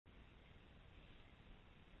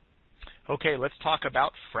Okay, let's talk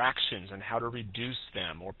about fractions and how to reduce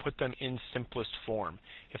them or put them in simplest form.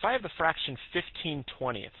 If I have the fraction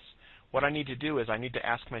 15/20ths, what I need to do is I need to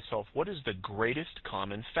ask myself, what is the greatest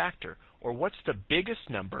common factor? Or what's the biggest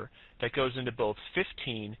number that goes into both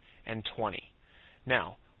 15 and 20?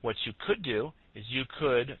 Now, what you could do is you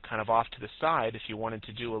could, kind of off to the side, if you wanted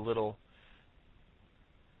to do a little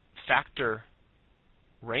factor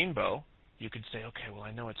rainbow, you could say, okay, well,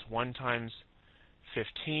 I know it's 1 times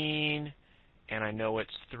 15, and I know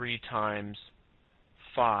it's 3 times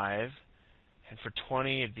 5, and for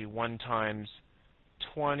 20 it'd be 1 times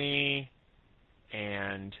 20,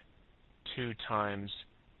 and 2 times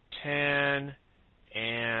 10,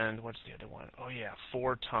 and what's the other one? Oh yeah,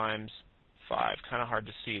 4 times 5. Kind of hard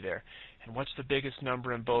to see there. And what's the biggest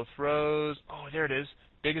number in both rows? Oh, there it is.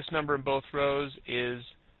 Biggest number in both rows is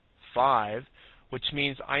 5, which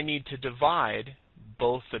means I need to divide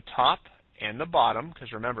both the top and the bottom,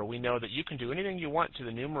 because remember, we know that you can do anything you want to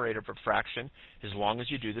the numerator of a fraction as long as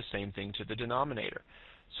you do the same thing to the denominator.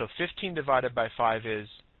 So 15 divided by 5 is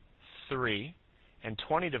 3, and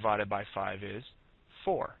 20 divided by 5 is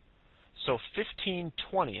 4. So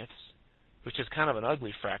 15/20ths, which is kind of an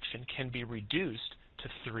ugly fraction, can be reduced to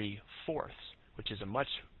 3/4, which is a much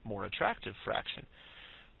more attractive fraction.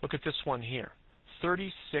 Look at this one here,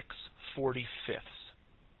 36/45.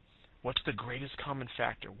 What's the greatest common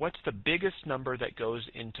factor? What's the biggest number that goes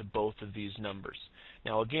into both of these numbers?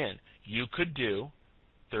 Now again, you could do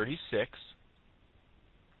 36,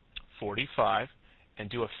 45, and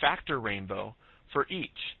do a factor rainbow for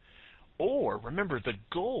each. Or, remember, the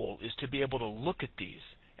goal is to be able to look at these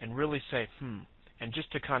and really say, and just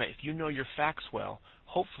to kind of, if you know your facts well,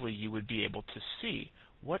 hopefully you would be able to see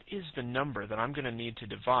what is the number that I'm going to need to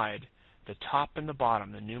divide the top and the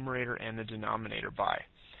bottom, the numerator and the denominator by.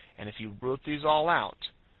 And if you wrote these all out,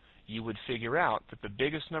 you would figure out that the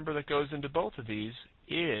biggest number that goes into both of these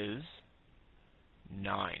is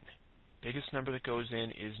 9. Biggest number that goes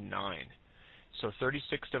in is 9. So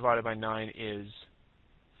 36 divided by 9 is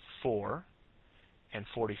 4, and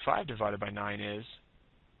 45 divided by 9 is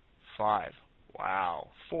 5.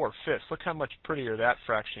 Wow, 4/5. Look how much prettier that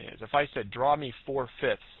fraction is. If I said, draw me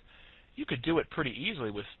 4/5, you could do it pretty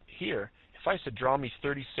easily with here. If I said, draw me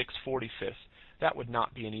 36/45, that would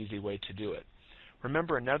not be an easy way to do it.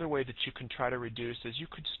 Remember, another way that you can try to reduce is you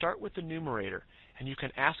could start with the numerator, and you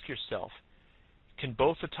can ask yourself, can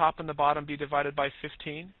both the top and the bottom be divided by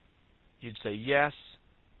 15? You'd say yes,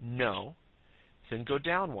 no. Then go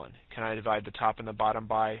down one. Can I divide the top and the bottom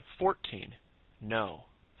by 14? No.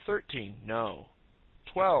 13? No.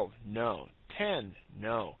 12? No. 10?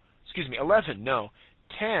 No. Excuse me, 11? No.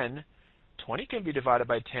 10? 20 can be divided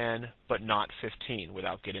by 10, but not 15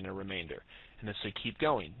 without getting a remainder. And then so keep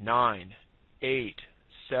going. 9, 8,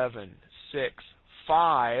 7, 6,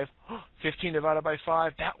 5. 15 divided by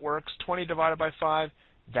 5, that works. 20 divided by 5,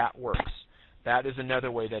 that works. That is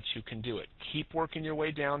another way that you can do it. Keep working your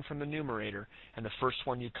way down from the numerator, and the first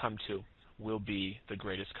one you come to will be the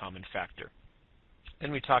greatest common factor.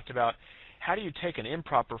 Then we talked about how do you take an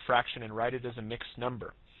improper fraction and write it as a mixed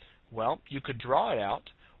number. Well, you could draw it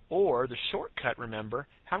out, or the shortcut, remember,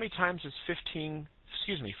 how many times does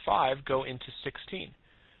 5 go into 16?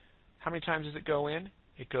 How many times does it go in?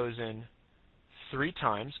 It goes in 3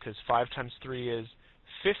 times, because 5 times 3 is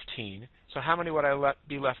 15. So how many would I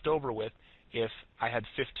be left over with? If I had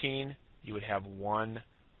 15, you would have 1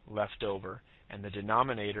 left over, and the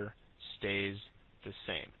denominator stays the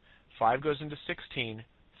same. 5 goes into 16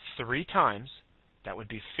 3 times. That would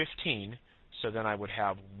be 15, so then I would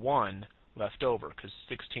have 1 left over, because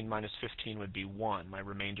 16 minus 15 would be 1. My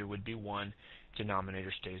remainder would be 1.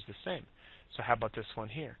 Denominator stays the same. So how about this one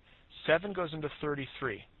here? 7 goes into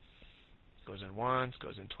 33. Goes in once,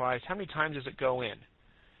 goes in twice. How many times does it go in?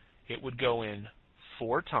 It would go in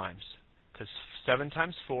 4 times, because 7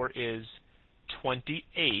 times 4 is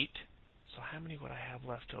 28. So how many would I have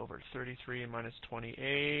left over? 33 minus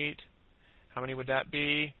 28. How many would that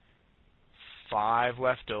be? 5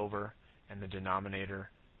 left over, and the denominator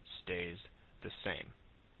stays the same.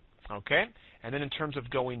 Okay? And then in terms of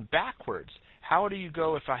going backwards, how do you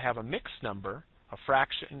go if I have a mixed number, a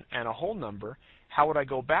fraction, and a whole number? How would I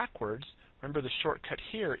go backwards? Remember, the shortcut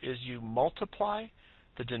here is you multiply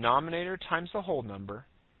the denominator times the whole number,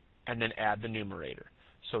 and then add the numerator.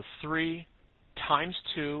 So 3 times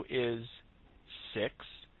 2 is 6,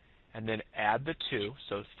 and then add the 2.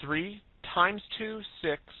 So 3 times 2,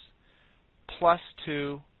 6, plus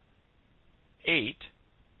 2, 8,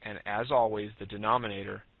 and as always, the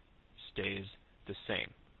denominator stays the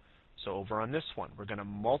same. So over on this one, we're going to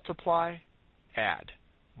multiply, add,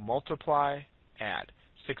 multiply, add.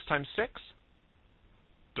 6 times 6?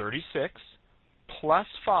 36 plus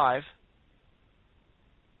 5,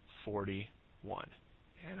 41.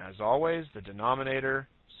 And as always, the denominator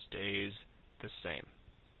stays the same.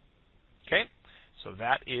 Okay, so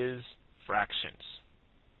that is fractions.